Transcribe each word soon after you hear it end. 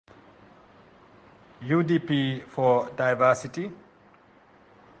UDP for diversity,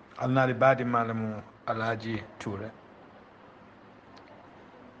 Alnali Badi Malamu Alaji Ture.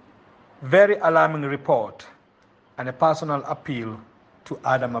 Very alarming report and a personal appeal to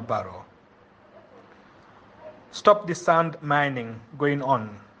Adama Barrow. Stop the sand mining going on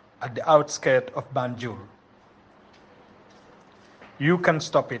at the outskirts of Banjul. You can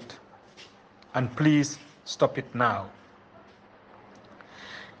stop it, and please stop it now.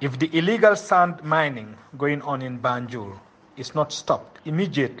 If the illegal sand mining going on in Banjul is not stopped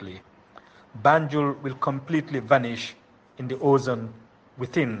immediately, Banjul will completely vanish in the ocean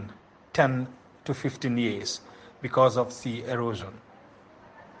within 10 to 15 years because of sea erosion.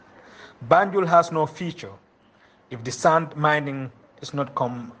 Banjul has no future if the sand mining is not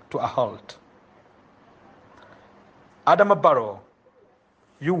come to a halt. Adama Barrow,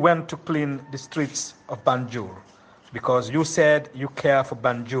 you went to clean the streets of Banjul because you said you care for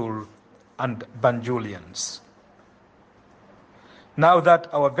Banjul and Banjulians. Now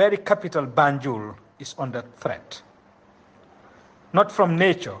that our very capital Banjul is under threat, not from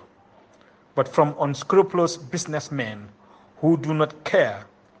nature, but from unscrupulous businessmen who do not care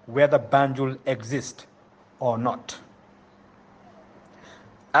whether Banjul exists or not.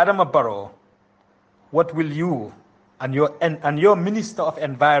 Adama Barrow, what will you and your Minister of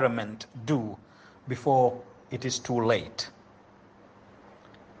Environment do before it is too late?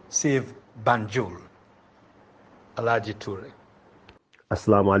 Save Banjul. Alaji Ture.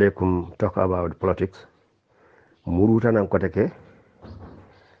 Assalamu alaikum. Talk about politics. Muruta nan koteke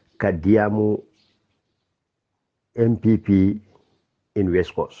kadiamu MPP in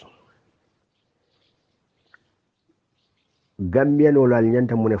West Coast. Gambian olal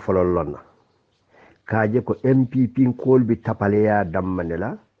nyanta mune fololonna. Kaje ko MPP kol bi tapaleya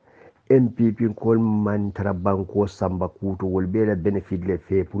dammanela. MPP kol man tara banko samba kuto wol bela benefit le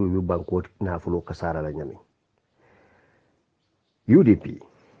fe pour yu banko na fulo kasara la nyami. UDP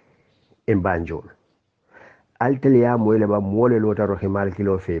in Banjul. Altelia moyle ba mole lota rohimal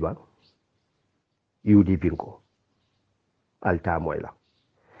kilo feba. UDP ko. Alta moyla.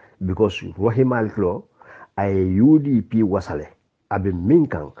 Because rohimal kilo ay UDP wasale. Abe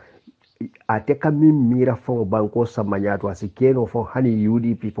minkan ateka min mira fon banko samanyato asikeno fon hani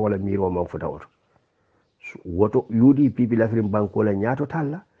UDP fon la miro man futa woto. Woto UDP bi lafrin banko la nyato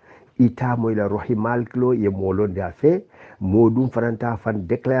talla ita moyla rohimal kilo ye molonde afe modum faranta fan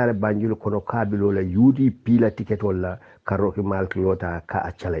déclarer Banjul kono kabilo la UDP la ticket wala ka rohimal kilo ta ka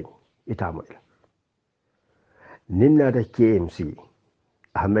a challenge ita moyla ninna da KMC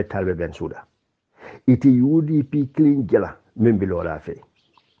Ahmed Talbe Bensouda iti UDP clean jela membilo la fe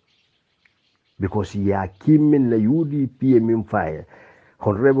because ya kimin na UDP e min faye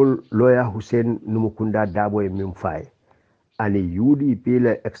honorable lawyer Hussein Numukunda Dabo e min faye ani UDP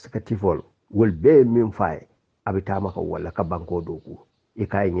la executive will be min faye abitama ka wala ka banko doku e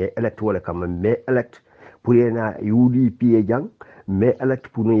kay nge elect wala kam me elect pour yena UDP e jang me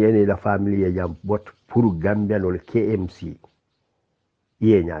elect pour yene la family e jang bot pour Gambian wala KMC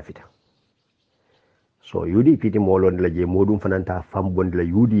ye nyafita so UDP ti molon la je modum fananta fam bond la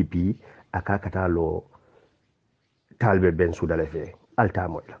UDP akakata lo Talbe Bensouda le fe alta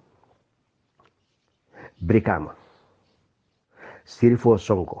moyla Brikama Sirifo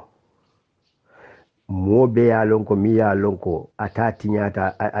Sonko mo be ya lonko mi ya lonko atati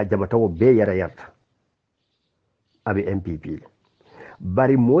nyata a jamatawo be yara yarta abi MPP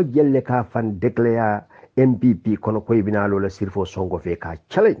bari mo jelle ka fan declare MPP kono koy binalo la Sirifo Sonko fe ka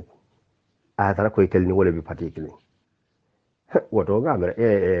challenge a tara koy telni wala bi patikini woto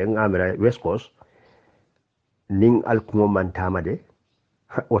ngamera West Coast ning alkumo man tamade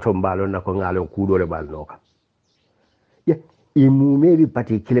woto mbalo nako ngalon kudole balnoka ye imume bi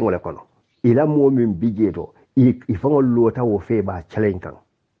pati kileng wala kono ila momin bijeto ifangol lota wo fe ba challenge kan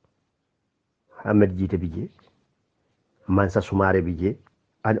Ahmed Jite bije Mansa Sumare bije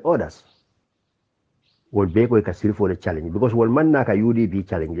and others wol be ko ka Sirifo le challenge because wol man naka UDP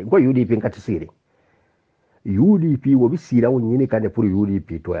challenge ko UDP ngati siri UDP wo bi sira wo nyini kane pour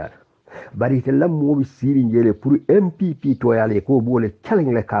UDP to yar bari te lam mo bi siri ngele pour MPP to yale ko bole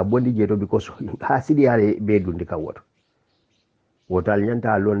challenge le ka bondi jeto because hasidi yale be dundi ka woto wotal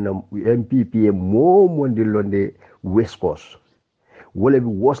nyanta lon na MPP mo mondi londe West Coast wole bi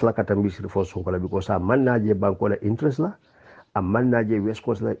wos la katambi sir fo so ko la because a mannaje banko la interest la a mannaje West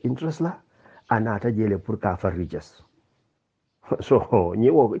Coast la interest la anata jele pour ka farijas so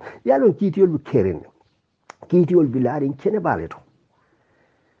ni wo yalo kitiyol bi keren kitiyol bilarin kene baleto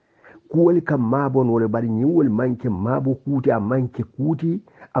kuwol kam mabon wala bari ñiwol manke mabo kuti a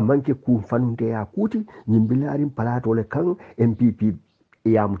manke ku fanunte ya kuti ñim bilarin palato le kan MPP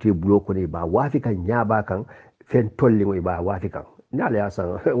yamuti bulo ko ni ba wafi kan nyaba kan fen tolli mo ba wafi kan nala ya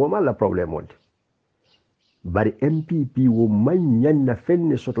san wo mala problem on bari MPP wo manyan na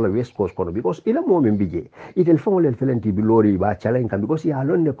fenne soto la West Coast kono because ila mo min bije itel fongol felenti bi lori ba challenge kan because ya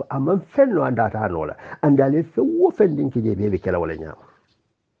lonne ko amman fenno andata nola andale fe wo fendin ke je be kala wala nyama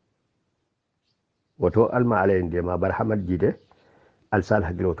woto alma ala inde ma bar hamad jide al sal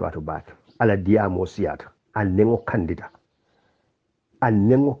hagilo to ato baat ala diamo siyata an nengo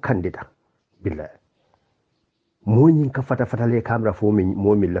candidate billahi moñin ka fata fatale kamra fo min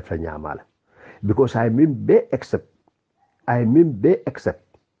momin lafta nyamala because I mean be accept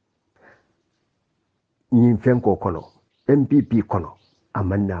ñin fenko kono MPP kono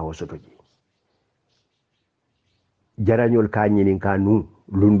amanna wo sotoji jarañol ka ñinin ka nu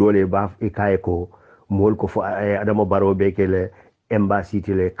lundole ba e kay ko mol ko fo Adama Barrow be kele embassy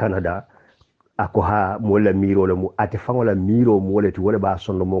tele Canada ako ha mola miro le mu ate fangola miro mole ti wala ba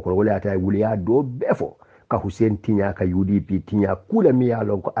sonno moko wala ata wuliya do befo ka Hussein tinya ka UDP tinya kula mi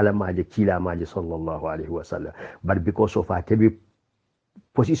yalon ko alamaje kila maje sallallahu alaihi wasallam but because of a tebi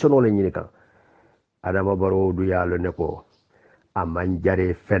position ole nyini kan Adama Barrow du yalo ne ko aman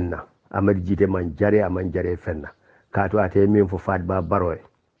jare fenna amad jite man jare fenna ka to ate min fo Adama Barrow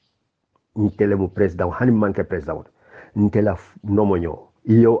ntele mu president hani manke president ntela nomonyo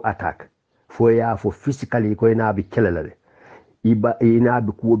iyo attack fo ya fo physically ko ina bi kelale iba ina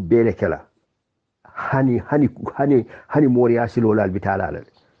bi ko bele kela hani mori asilo lal bitala lal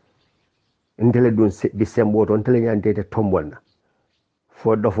ndele dun di sembo to ndele nyante tombonna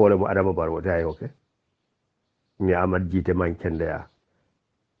fo do fo le mo Adama Barrow tay okay mi amad jite man kende ya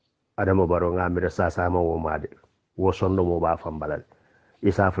Adama Barrow ngamira sasa ma wo made wo sondo mo ba fambalal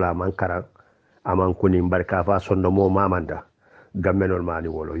isa fla man karan aman kuni barka fa sondo mo mamanda gammenol mani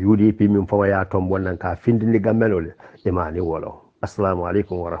wolo UDP min fawa ya tombon ka findini gammenol e mani wolo assalamu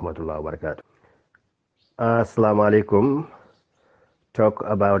alaikum wa rahmatullahi wa barakatuh. Assalamu alaikum. Talk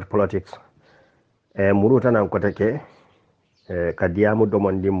about politics. Muruta nan kotake kadiyamu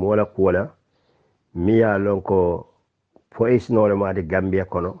domondi mola kuola miya lonko poisinole mati Gambia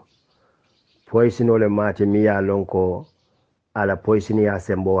kono poisinole mati miya lonko ala poisini ya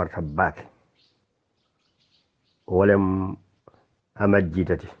sembo warta bake wolem Ahmed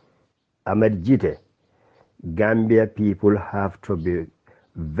Jite Gambia people have to be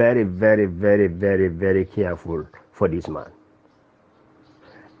very, very, very, very, very careful for this man.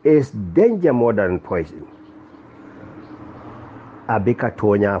 It's danger more than poison. Abika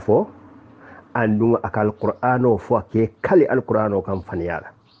tonya fo andunga akal Qur'ano fo ke kali al Qur'ano kam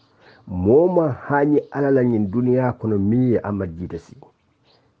faniyala. Moma hani alala nyin dunia kono miye Ahmed Jite si.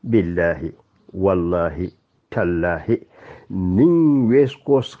 Billahi, wallahi, tallahi, ning West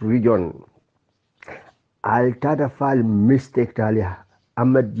Coast region altada fal mistake talia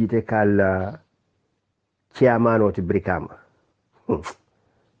Ahmed Jite kal chairman oti Brikama.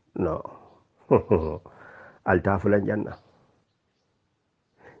 No. Altafulan janna.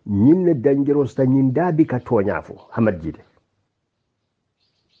 Ñinne dangerous ta ñin dabi ka toña fo Ahmed Jite.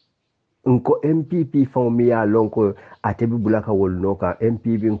 Nko MPP fon miya lonko atebi bulaka wol noka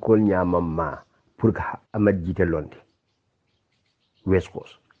MPP nkol nyama ma pour ka Ahmed Jite londi. West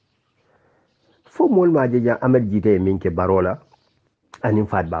Coast. Fo mol ma jeja Ahmed Jite minke barola anin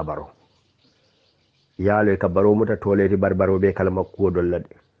Fat Babaro. Yalo ka baro muta toleti barbaro be kalama ko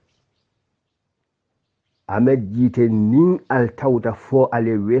dollade. Ahmed Jite nin altawta fo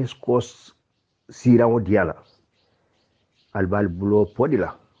ale West Coast sirawo diala. Albal bulo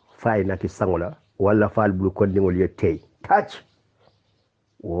podila fay naki sangola wala fal bulo kondingol ye tey. Touch.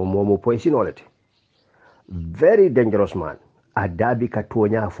 Wo momo poisinolete. Very dangerous man. Adabi ka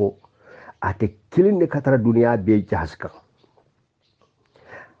tonya fo ate kilinde katara dunia be jahaska.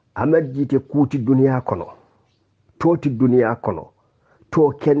 Ahmed Jite kuti dunia kono toti dunia kono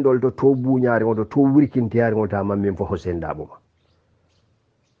to kendol to buñaari ngoto to wurkintiyaari ngoto amma min fo Hussein Dabo ma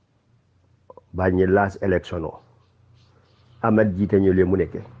bañi last election o Ahmed Jite ñole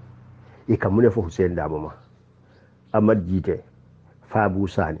muneke e ka mune fo Hussein Dabo ma Ahmed Jite Fabou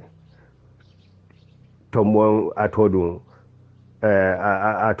Sane to mo atodum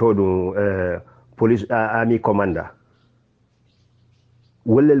police army commander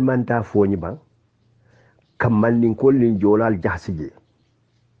wolel manta foñi ban kamal nin kollin jolal jahsije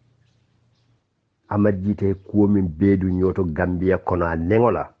Ahmed Jite ko min beedu nyoto Gambia kono a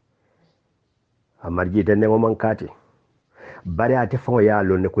nengola Ahmed Jite nengo man kati bare ate fo ya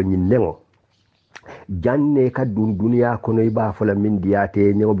lo ne ko nyin nengo janne ka dunia kono iba fola min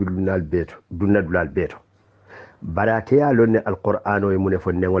diate nengo bi dunal beto bare ate ya lo ne alqur'ano e mun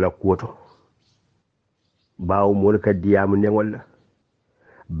fo nengola koto baaw mon ka diamu nengola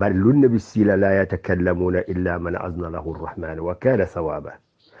bari lunne bi sila la yatakallamuna illa man azna lahu arrahman wa kana thawaba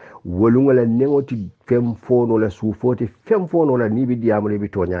wolungola nengoti fem fono la sufoti fem fono la ni bi diamule bi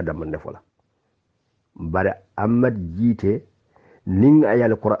tonya dam ne fola bari amad jite ning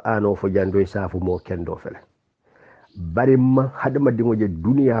ayal qur'an o fo jando safu mo kendo fele bari ma hadama dingo je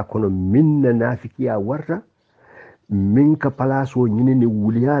duniya kono minna nafikiya warta min ka palaso nyini ni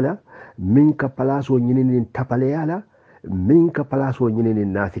wuliyala min ka palaso nyini ni tapaleyala min ka palaso nyini ni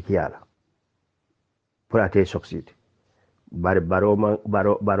nafikiyala pour ate succeed bari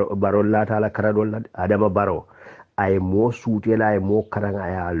baro lata la karadol la Adama Barrow ay mo suutela ay mo karanga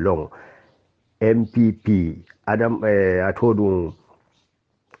ya long MPP adam atodum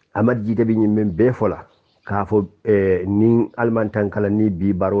amad jite bi min be fola ka fo ni almantan kala ni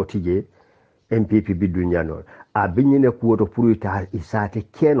bi Barrow tije MPP bi dunya non a binyine kuwoto pour ita isate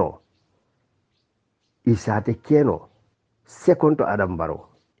keno second to Adama Barrow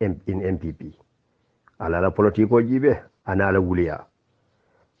in MPP ala la politiko jibe ana la wuliya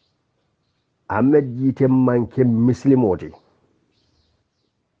Ahmed jite manke muslimoti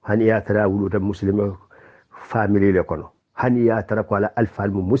hani ya tara wuluta muslima family le kono hani ya tara ko ala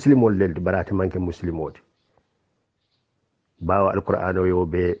alfal muslimol le barata manke muslimoti bawo alquran yo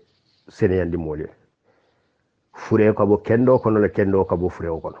be seneyandi mole fure ko bo kendo kono le kendo ko bo fure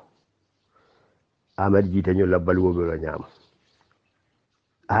kono Ahmed jite ñu la balwo la ñama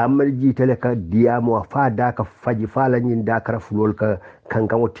Ahmed jite le ka diamo fa da ka faji fa la ñin da kara fulol ka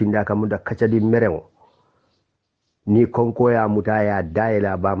kankamo tinda ka munda kacadi merewo ni konko ya muta ya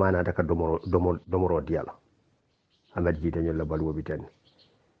daila ba mana ta ka domoro diala Ahmed jite ñu la balwo bi ten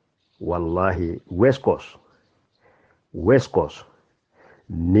wallahi West Coast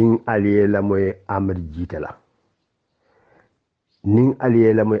ning allié la moy Ahmed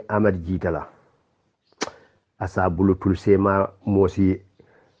jite la asa bulu tulsema mosi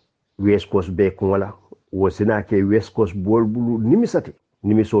West Coast be kunwala wosina ke West Coast bol bulu nimisati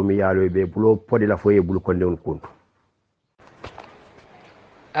nimiso mi yalo be bulo podi la foye bulu konde on kuntu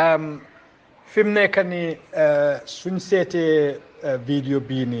fim nekk ni suñ seetee vidéo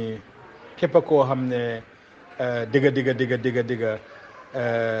bii ni képp koo xam ne dëgga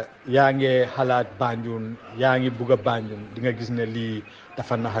yaa ngi xalaat Banjul yaa ngi bugg a Banjul di nga gis ne lii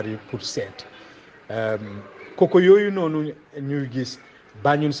dafa naxari pour seet koko yooyu noonu ñuy gis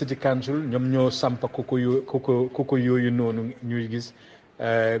Banjul City Council ñoom ñoo sampa koko yooyu noonu ñuy gis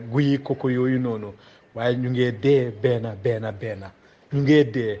guyi koko yooyu noonu waaye ñu ngee dee benn ñu ngee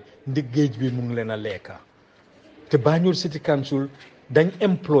dee ndi géej bi mu ngi leen a lekka te Banjul City Council dañ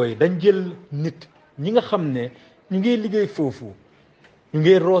jël nit ñi nga xam ne ñu ngee liggéey foofu ñu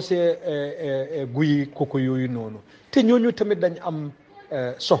ngee roosee guyi koko yooyu noonu te ñooñu tamit dañ am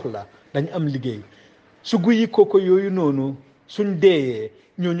soxla dañ am liggéey su guyi koko yooyu noonu suñ deeyee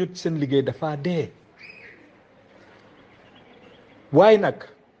ñooñu seen liggéey dafa dee waaye nag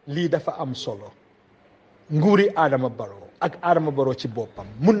lii dafa am solo nguuri Adama Barrow ak Adama Barrow ci boppam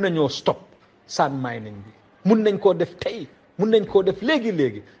mun nañoo stop sand mining bi mun nañ koo def tey mun nañ koo def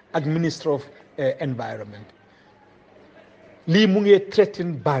léegi ak Minister of Environment lii mu ngi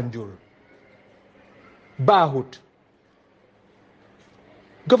threaten Banjul baaxut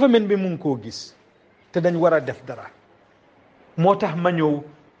government bi mu ngi koo gis te dañ war a def dara moo tax ma ñëw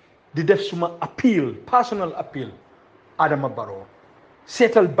di def suma personal appeal Adama Barrow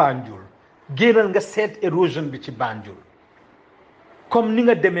seetal Banjul génnal nga seet erosion bi ci Banjul comme ni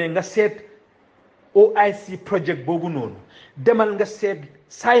nga demee nga seet OIC project boobu noonu demal nga seet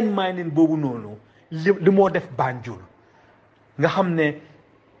sand mining boobu noonu li moo def Banjul nga xam ne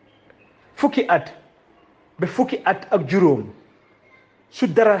fukki at ak juróom su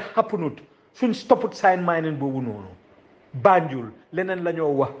dara happenut suñ stopput sand mining boobu noonu Banjul leneen la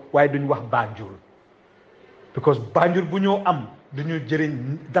ñoo wax waaye duñ wax Banjul because Banjul bu ñoo am duñu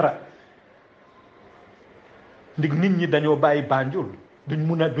jëriñ dara ndig nit ñi dañoo bàyyi Banjul duñ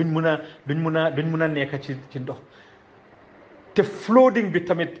mun a nekk ci ndox te flooding bi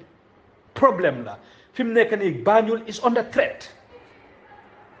tamit problème la fi mu nekk nii Banjul is under threat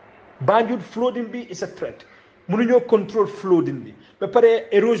Banjul flooding bi is a threat mënuñoo control flooding bi ba pare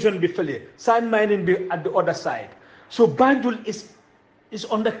erosion bi fële sand mining bi at the other side so Banjul is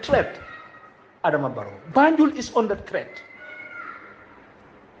under threat Adama Barrow Banjul is under threat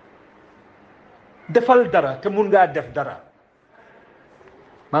defal dara te mun ngaa def dara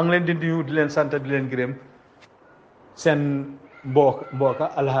maa ngi leen di nuyu di leen sant di leen gërëm seen mbooka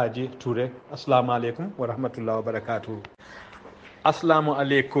Alhaji Touré asalaamaaleykum wa rahmatullah wa barakaatu.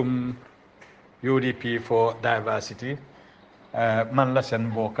 asalaamualeykum UDP for Diversity man la seen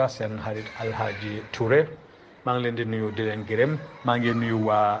mbooka seen xarit Alhaji Touré maa ngi leen di nuyu di leen gërëm maa ngi nuyu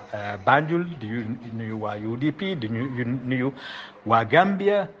waa Banjul di nuyu waa UDP di nuyu waa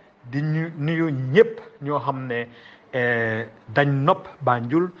Gambia di nuyu ñëpp ñoo xam ne dañ nopp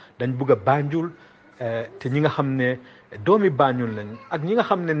Banjul dañ bugg a Banjul te ñi nga xam ne doomi Banjul lañ ak ñi nga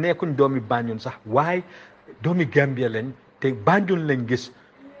xam ne nekkuñ doomi Banjul sax waaye doomi Gambia lañ te Banjul lañ gis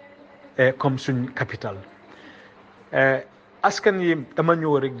comme suñ capital askan yi dama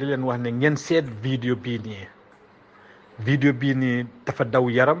ñëw rek di leen wax ne ngeen seet vidéo bii nii dafa daw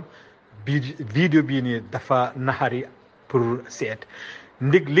yaram vidéo bii nii dafa naxari pour seet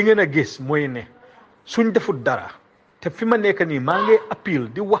ndig li ngeen a gis mooy ne suñ defut dara te fi ma nekk nii maa ngi appel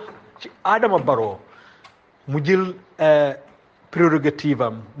di wax ci Adama Barrow mu jël prérogative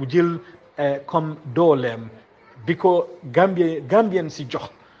am mu jël comme dooleem bi ko Gambien si jox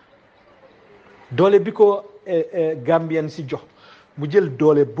doole bi ko Gambien si jox mu jël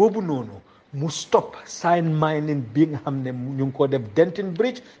doole boobu noonu mu stop sand mining bi nga xam ne ñu ngi ko def Denton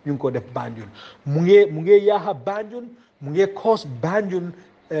Bridge ñu ngi ko def Banjul mu ngi yaaxa Banjul mu ngi cause Banjul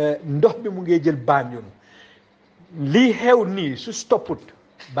ndox bi mu ngi jël Banjul lii xew nii su stopput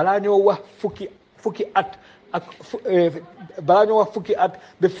balaa ñoo wax fukki at ak balaa ñoo wax fukki at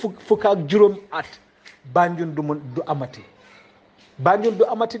ba fukk ak juróom at Banjul du amati Banjul du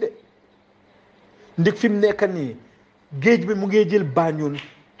amati de ndik fi mu nekk nii géej bi mu ngi jël Banjul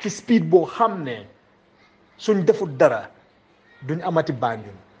ci speed boo xam ne suñ defut dara duñ amati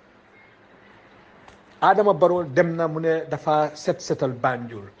Banjul Adama Barrow dem na mu ne dafa setal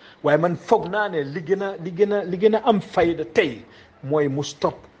Banjul waaye man foog naa ne li gën a am fayda tey mooy mu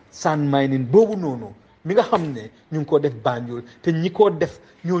stop sand mining boobu noonu mi nga xam ne ñu ngi ko def Banjul te ñi ko def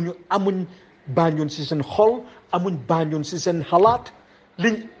ñooñu amuñ Banjul si seen xol amuñ Banjul si seen xalaat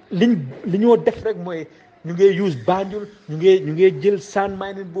li ñoo def rek mooy ñu ngi use Banjul ñu ngi jël sand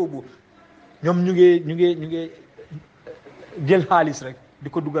mining boobu ñoom ñu ngi jël xaalis rek di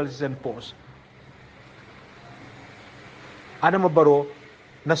ko dugal si seen poche Adama Barrow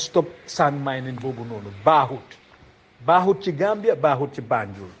na stop sand mining boobu noonu baaxut ci Gambia baaxut ci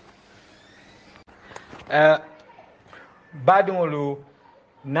Banjul baadiŋolu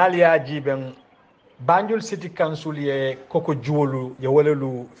naal ye jiibeŋ Banjul City Council ye koko juwolu ye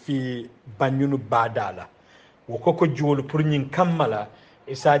walelu fi Banjulu baadala wo koko juwolu pour ñiŋ kamma la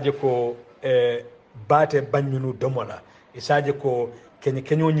isaje ko baate Banjulu domo la isaje ko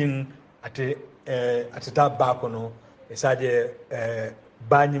keño ñiŋ ate ta baa kono isaje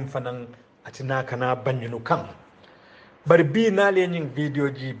bañiŋ fanaŋ ate naa kana Banjulu kaŋ bari bii naal ye ñiŋ video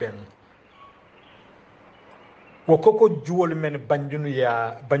jiibeŋ wo koko juwol men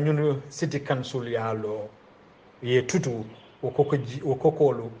Banjulu City Council ya lo ye tutu wo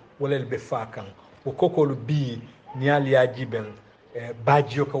kokolu wolel be fa kan wo kokolu bi niyal ya jiben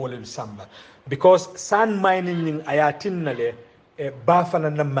bajiyo ka wolel samba because sand mining ning ayatin nale ba fana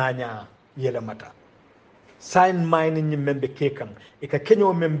na manya yele mata sand mining ning membe kekan e ka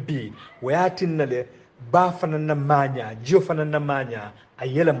kenyo membi wayatin nale ba fana na manya jiyo fana na manya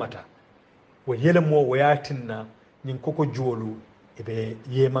ayele mata wo yele mo wayatin na ñin koko joolu ibe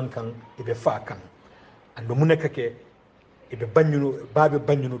yeman kan ibe fa kan ando mu nekk ke ibe baabe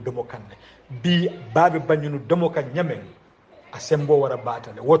bañunu domo kan ne bi baabe bañunu domo kan ñamen a sembo wara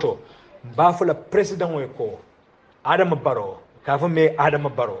batale woto mbafula président o ko Adama Barrow ka fa me Adama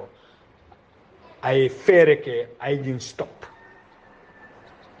Barrow ay fere ke ay ñin stop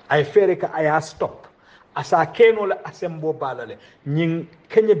ay fere ke aya stop asa keno la asembo balale ñin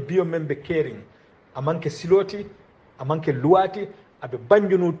kenya bio membe kering amanke siloti amanke luwati abe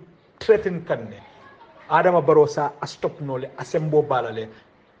Banjulu threaten kanne Adama Barrow sa a stop nole asembo balale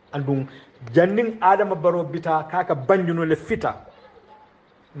andum janning Adama Barrow bita kaka Banjulu le fita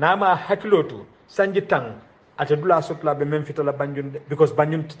nama hakilotu sanji tang ate dula sotla be men fita la Banjul because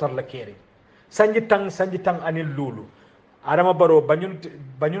Banjul tar la keri sanji tang anil lulu Adama Barrow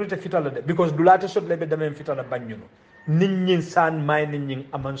Banjul te fita la de because dula te sotle be men fita la Banjul nit san may nit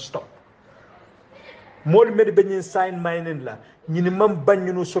aman stop moolu mede be ñin sign mining la ñini man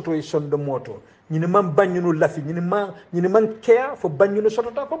baññunu soto e sondo moto ñini man baññunu lafi ñini man kea fo baññunu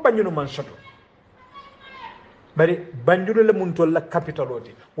sotota fo baññunu man soto bari Banjulu le mun tol la capital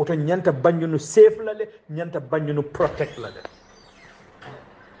oti woto ñanta baññunu safe la le ñanta baññunu protect la le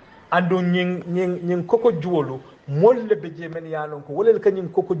andu ñin koko juwolu moolu le be je men yaalon ko wolel ka ñin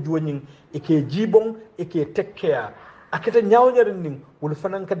koko juwo ñin e ke jibon e ke take care akata ñawñare nin wol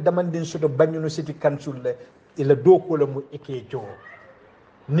fanan ka damandin soto Banjulu City Council le ila doko la mu eke jo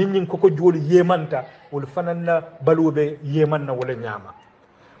nin koko jolu yemanta wol fanan na balube yeman na wala ñama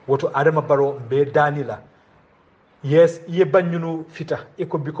woto Adama Barrow be danila yes ye banyunu fita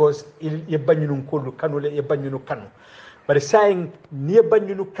eko because ye banyunu kodu kanu le ye banyunu kanu but saying ni ye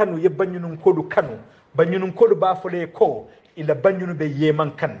banyunu kanu ye banyunu kodu kanu banyunu kodu ba fole ko ila banyunu be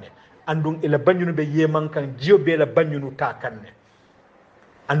yeman kanne andum ila banyunu be yeman kan jiyo be la banyunu ta kanne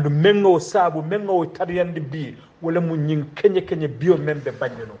andu mengo sabu mengo tariyandi bi wala mu nyin kenye bio membe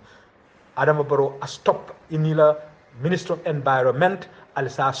banyunu Adama Barrow a stop inila Minister of Environment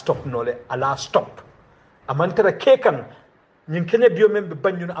alisa stop nole ala stop amantara kekan nyin kenya bio membe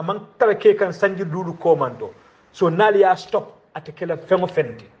banyuna amantara kekan sanji lulu komando so nali ya stop atekela fengo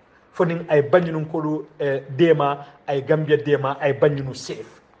fendi fonin ay banyunu kolu dema ay gambia dema ay banyunu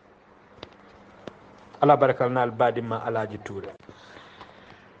safe ala barakal nal badima alaji toure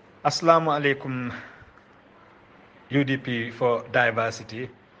assalamu alaikum UDP for diversity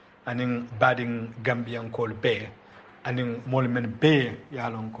anin badin gambian kol be anin molmen be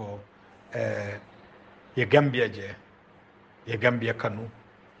yalon ko ye gambia je ye gambia kanu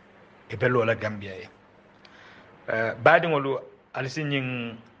e belola gambia e badin wolu alisi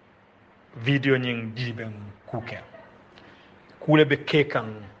nyin video nyin jiben kuken kule be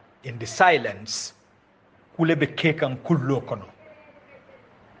kekan in the silence kule be kekan kullo kono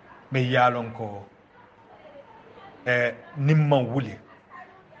me yalon ko nimma wuli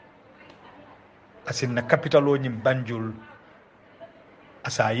asin na capital o nyim Banjul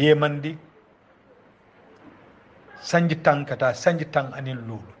asa yemandi sanji tankata sanji tang anin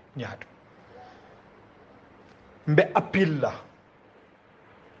lulu nyaatu mbe apilla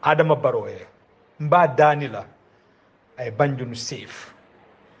Adama Barrow e mba danila ay Banjul safe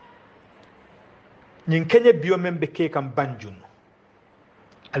nyin kenye bio membe ke kam Banjul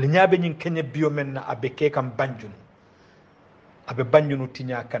ali nyaabe nyin kenye bio men na abe ke kam Banjul abe Banjul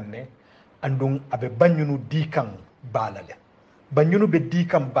tinya kanne andum abe Banjul dikan balale Banjul be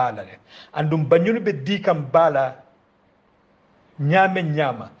dikan balale andum Banjul be dikan bala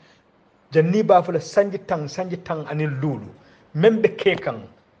nyama janni ba fula sanji tang anin lulu membe kekan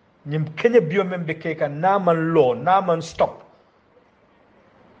nyim kenya bio membe kekan naman law naman stop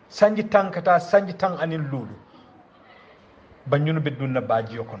sanji tang kata sanji tang anin lulu Banjul be dunna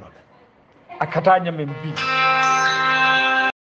baji yokono akata nyame bi